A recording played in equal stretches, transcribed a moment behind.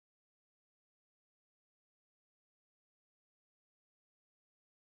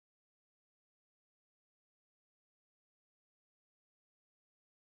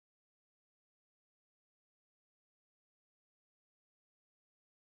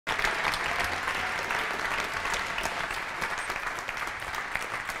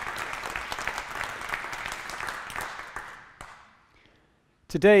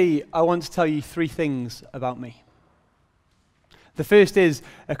Today, I want to tell you 3 things about me. The first is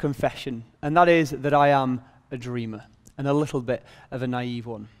a confession, and that is that I am a dreamer, and a little bit of a naive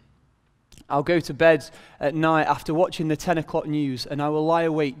one. I'll go to bed at night after watching the 10 o'clock news, and I will lie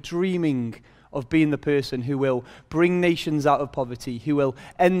awake dreaming of being the person who will bring nations out of poverty, who will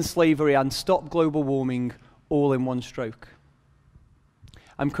end slavery and stop global warming all in one stroke.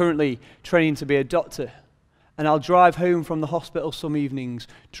 I'm currently training to be a doctor, and I'll drive home from the hospital some evenings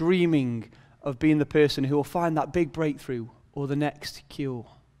dreaming of being the person who will find that big breakthrough or the next cure.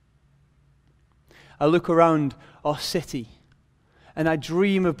 I look around our city, and I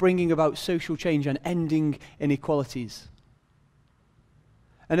dream of bringing about social change and ending inequalities.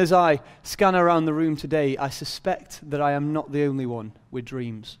 And as I scan around the room today, I suspect that I am not the only one with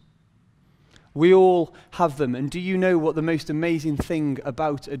dreams. We all have them, and do you know what the most amazing thing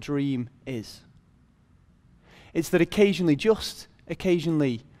about a dream is? It's that occasionally, just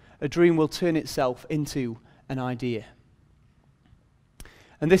occasionally, a dream will turn itself into an idea.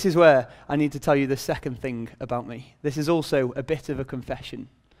 And this is where I need to tell you the second thing about me. This is also a bit of a confession.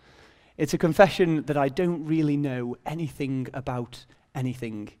 It's a confession that I don't really know anything about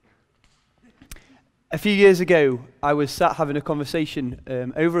anything. A few years ago, I was sat having a conversation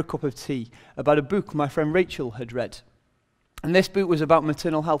over a cup of tea about a book my friend Rachel had read. And this book was about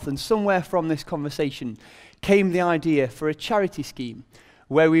maternal health, and somewhere from this conversation came the idea for a charity scheme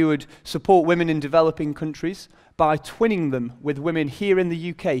where we would support women in developing countries by twinning them with women here in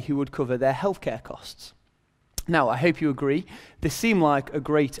the UK who would cover their healthcare costs. Now, I hope you agree, this seemed like a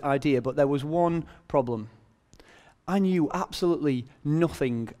great idea, but there was one problem. I knew absolutely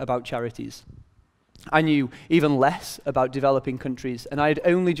nothing about charities. I knew even less about developing countries, and I had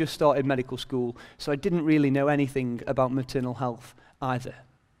only just started medical school, so I didn't really know anything about maternal health either.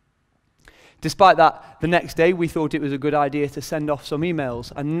 Despite that, the next day we thought it was a good idea to send off some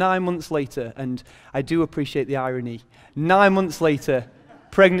emails, and 9 months later, and I do appreciate the irony, 9 months later,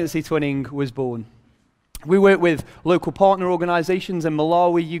 pregnancy twinning was born. We work with local partner organisations in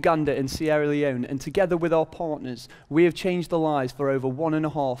Malawi, Uganda and Sierra Leone, and together with our partners, we have changed the lives for over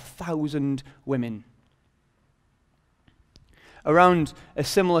 1,500 women. Around a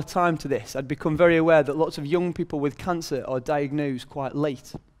similar time to this, I'd become very aware that lots of young people with cancer are diagnosed quite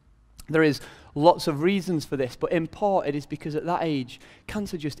late. There is lots of reasons for this, but in part it is because at that age,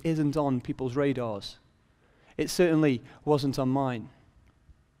 cancer just isn't on people's radars. It certainly wasn't on mine.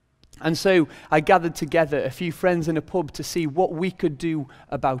 And so I gathered together a few friends in a pub to see what we could do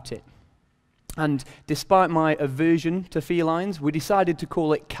about it. And despite my aversion to felines, we decided to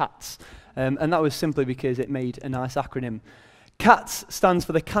call it CATS, and that was simply because it made a nice acronym. CATS stands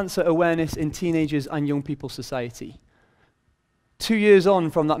for the Cancer Awareness in Teenagers and Young People Society. 2 years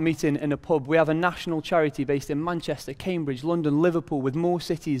on from that meeting in a pub, we have a national charity based in Manchester, Cambridge, London, Liverpool, with more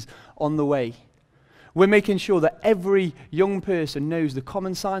cities on the way. We're making sure that every young person knows the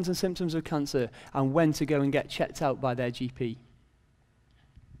common signs and symptoms of cancer and when to go and get checked out by their GP.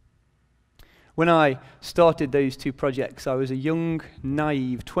 When I started those 2 projects, I was a young,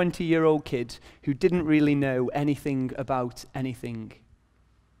 naive, 20-year-old kid who didn't really know anything about anything.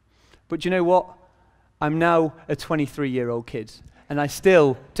 But you know what? I'm now a 23-year-old kid, and I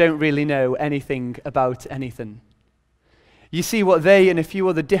still don't really know anything about anything. You see, what they and a few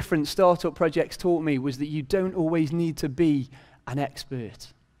other different startup projects taught me was that you don't always need to be an expert.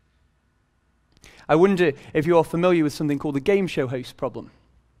 I wonder if you are familiar with something called the game show host problem.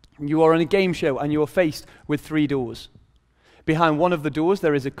 You are on a game show and you are faced with 3 doors. Behind one of the doors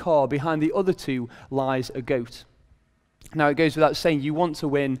there is a car, behind the other 2 lies a goat. Now it goes without saying you want to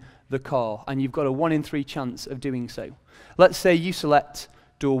win the car, and you've got a 1 in 3 chance of doing so. Let's say you select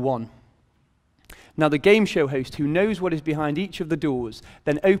door 1. Now the game show host, who knows what is behind each of the doors,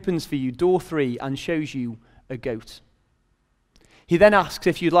 then opens for you door 3 and shows you a goat. He then asks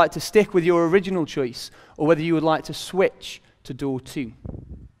if you'd like to stick with your original choice or whether you would like to switch to door 2.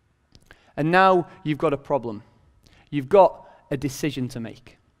 And now you've got a problem. You've got a decision to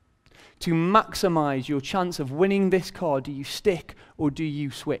make. To maximize your chance of winning this car, do you stick or do you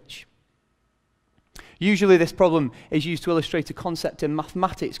switch? Usually this problem is used to illustrate a concept in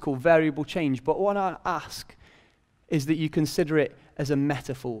mathematics called variable change, but what I ask is that you consider it as a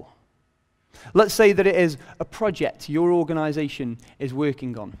metaphor. Let's say that it is a project your organization is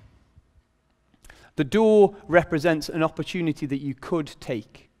working on. The door represents an opportunity that you could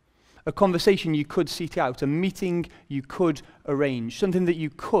take, a conversation you could seek out, a meeting you could arrange, something that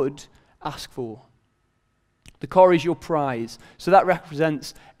you could ask for. The car is your prize, so that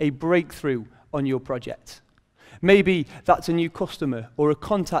represents a breakthrough on your project. Maybe that's a new customer or a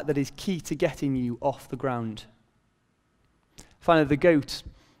contact that is key to getting you off the ground. Finally, the goat,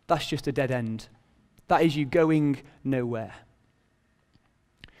 that's just a dead end. That is you going nowhere.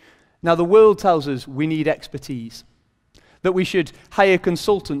 Now, the world tells us we need expertise, that we should hire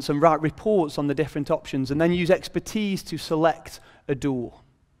consultants and write reports on the different options and then use expertise to select a door.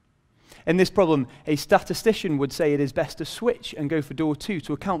 In this problem, a statistician would say it is best to switch and go for door 2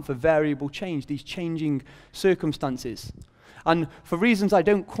 to account for variable change, these changing circumstances. And for reasons I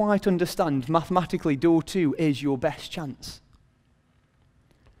don't quite understand, mathematically, door 2 is your best chance.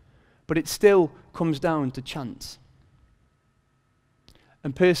 But it still comes down to chance.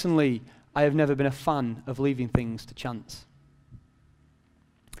 And personally, I have never been a fan of leaving things to chance.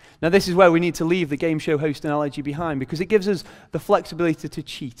 Now, this is where we need to leave the game show host analogy behind, because it gives us the flexibility to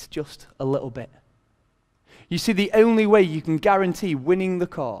cheat just a little bit. You see, the only way you can guarantee winning the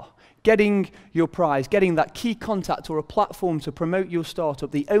car, getting your prize, getting that key contact or a platform to promote your startup,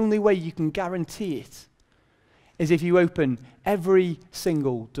 the only way you can guarantee it is if you open every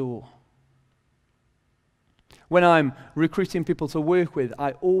single door. When I'm recruiting people to work with,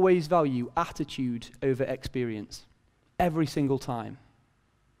 I always value attitude over experience, every single time.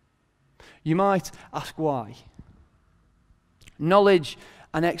 You might ask why. Knowledge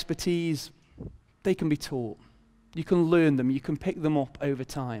and expertise, they can be taught. You can learn them, you can pick them up over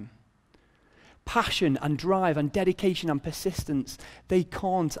time. Passion and drive and dedication and persistence, they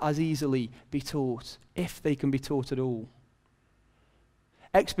can't as easily be taught, if they can be taught at all.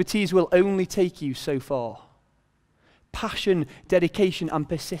 Expertise will only take you so far. Passion, dedication, and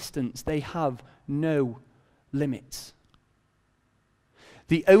persistence, they have no limits.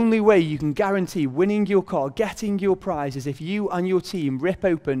 The only way you can guarantee winning your car, getting your prize, is if you and your team rip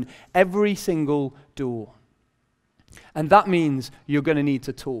open every single door. And that means you're going to need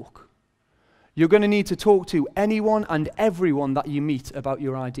to talk. You're going to need to talk to anyone and everyone that you meet about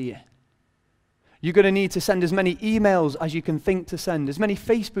your idea. You're going to need to send as many emails as you can think to send, as many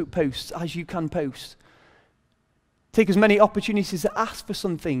Facebook posts as you can post. Take as many opportunities to ask for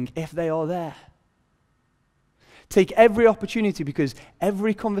something if they are there. Take every opportunity, because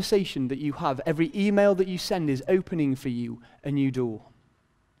every conversation that you have, every email that you send is opening for you a new door.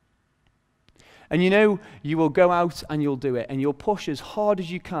 And you know, you will go out and you'll do it, and you'll push as hard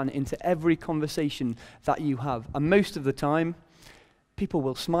as you can into every conversation that you have. And most of the time, people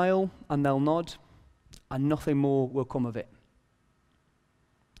will smile and they'll nod, and nothing more will come of it.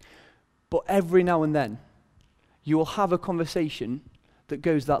 But every now and then, you will have a conversation that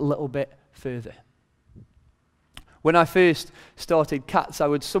goes that little bit further. When I first started Cats, I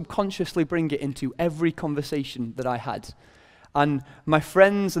would subconsciously bring it into every conversation that I had. And my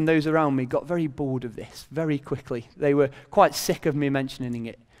friends and those around me got very bored of this very quickly. They were quite sick of me mentioning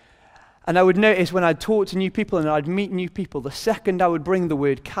it. And I would notice when I'd talk to new people and I'd meet new people, the second I would bring the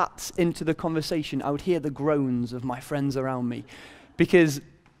word cats into the conversation, I would hear the groans of my friends around me, because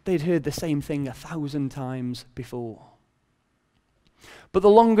they'd heard the same thing 1,000 times before. But the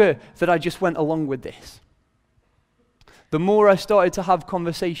longer that I just went along with this, the more I started to have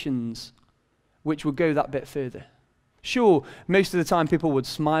conversations which would go that bit further. Sure, most of the time people would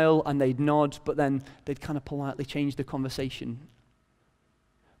smile and they'd nod, but then they'd kind of politely change the conversation.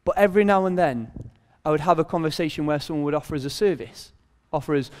 But every now and then, I would have a conversation where someone would offer us a service,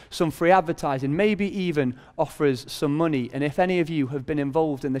 offer us some free advertising, maybe even offer us some money. And if any of you have been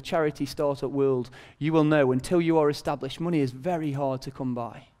involved in the charity startup world, you will know until you are established, money is very hard to come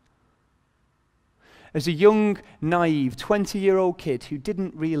by. As a young, naive, 20-year-old kid who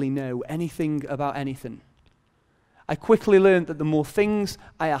didn't really know anything about anything, I quickly learned that the more things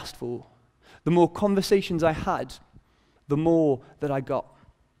I asked for, the more conversations I had, the more that I got.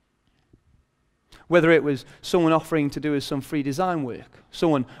 Whether it was someone offering to do us some free design work,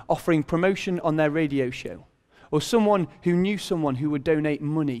 someone offering promotion on their radio show, or someone who knew someone who would donate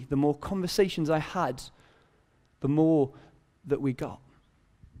money, the more conversations I had, the more that we got.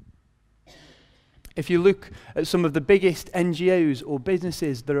 If you look at some of the biggest NGOs or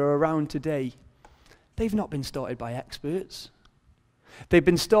businesses that are around today, they've not been started by experts. They've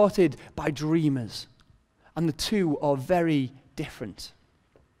been started by dreamers, and the two are very different.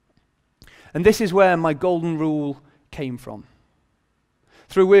 And this is where my golden rule came from.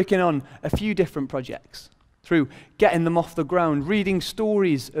 Through working on a few different projects, through getting them off the ground, reading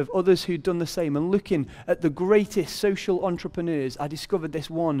stories of others who'd done the same, and looking at the greatest social entrepreneurs, I discovered this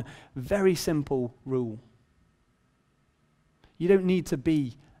one very simple rule. You don't need to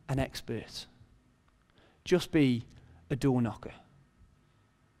be an expert. Just be a door knocker.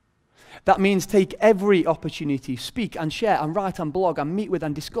 That means take every opportunity, speak and share and write and blog and meet with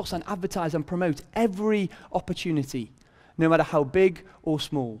and discuss and advertise and promote every opportunity, no matter how big or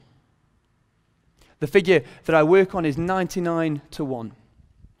small. The figure that I work on is 99 to 1.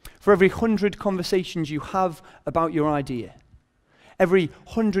 For every 100 conversations you have about your idea, every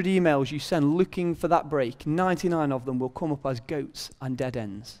 100 emails you send looking for that break, 99 of them will come up as goats and dead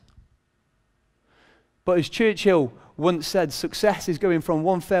ends. But as Churchill once said, success is going from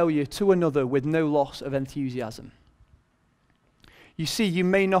one failure to another with no loss of enthusiasm. You see, you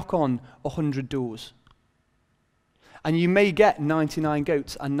may knock on 100 doors, and you may get 99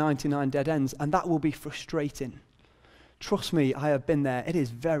 goats and 99 dead ends, and that will be frustrating. Trust me, I have been there. It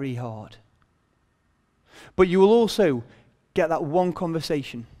is very hard. But you will also get that one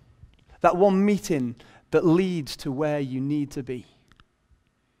conversation, that one meeting that leads to where you need to be.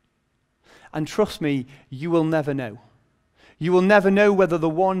 And trust me, you will never know. You will never know whether the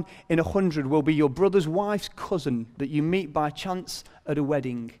one in 100 will be your brother's wife's cousin that you meet by chance at a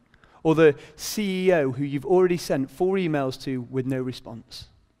wedding, or the CEO who you've already sent 4 emails to with no response.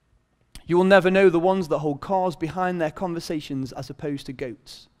 You will never know the ones that hold cars behind their conversations as opposed to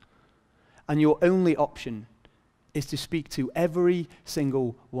goats. And your only option is to speak to every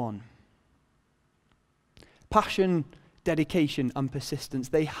single one. Passion, dedication, and persistence,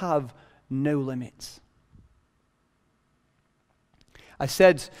 they have no limits. I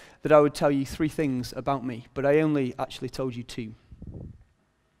said that I would tell you 3 things about me, but I only actually told you 2.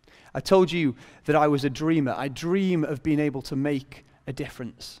 I told you that I was a dreamer. I dream of being able to make a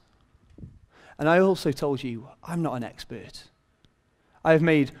difference. And I also told you I'm not an expert. I have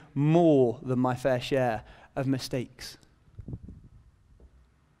made more than my fair share of mistakes.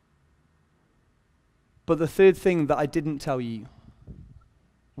 But the 3rd thing that I didn't tell you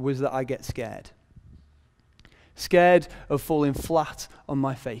was that I get scared. Scared of falling flat on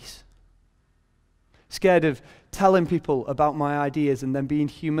my face. Scared of telling people about my ideas and then being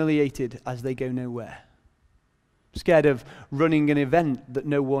humiliated as they go nowhere. Scared of running an event that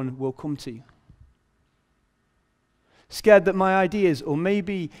no one will come to. Scared that my ideas, or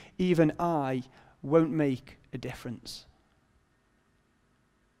maybe even I, won't make a difference.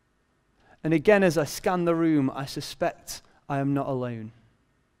 And again, as I scan the room, I suspect I am not alone.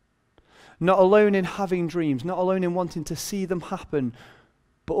 Not alone in having dreams, not alone in wanting to see them happen,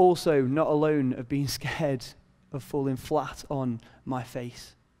 but also not alone of being scared of falling flat on my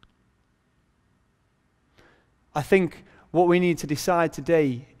face. I think what we need to decide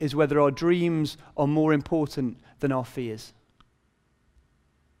today is whether our dreams are more important than our fears.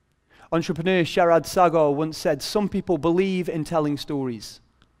 Entrepreneur Sharad Sagar once said, some people believe in telling stories.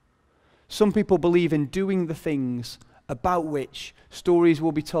 Some people believe in doing the things about which stories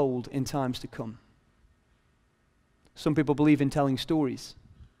will be told in times to come. Some people believe in telling stories.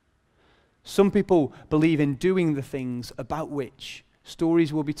 Some people believe in doing the things about which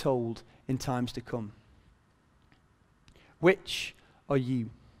stories will be told in times to come. Which are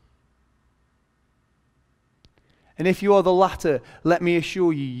you? And if you are the latter, let me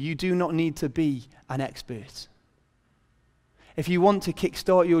assure you, you do not need to be an expert. If you want to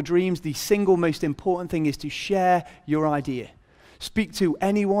kickstart your dreams, the single most important thing is to share your idea. Speak to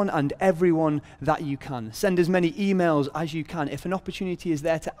anyone and everyone that you can. Send as many emails as you can. If an opportunity is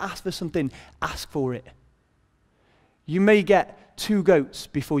there to ask for something, ask for it. You may get 2 goats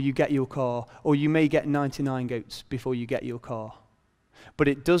before you get your car, or you may get 99 goats before you get your car. But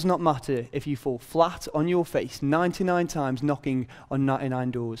it does not matter if you fall flat on your face 99 times knocking on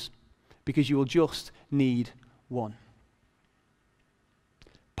 99 doors, because you will just need 1.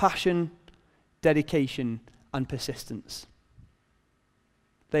 Passion, dedication, and persistence.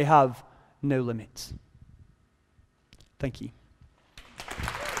 They have no limits. Thank you.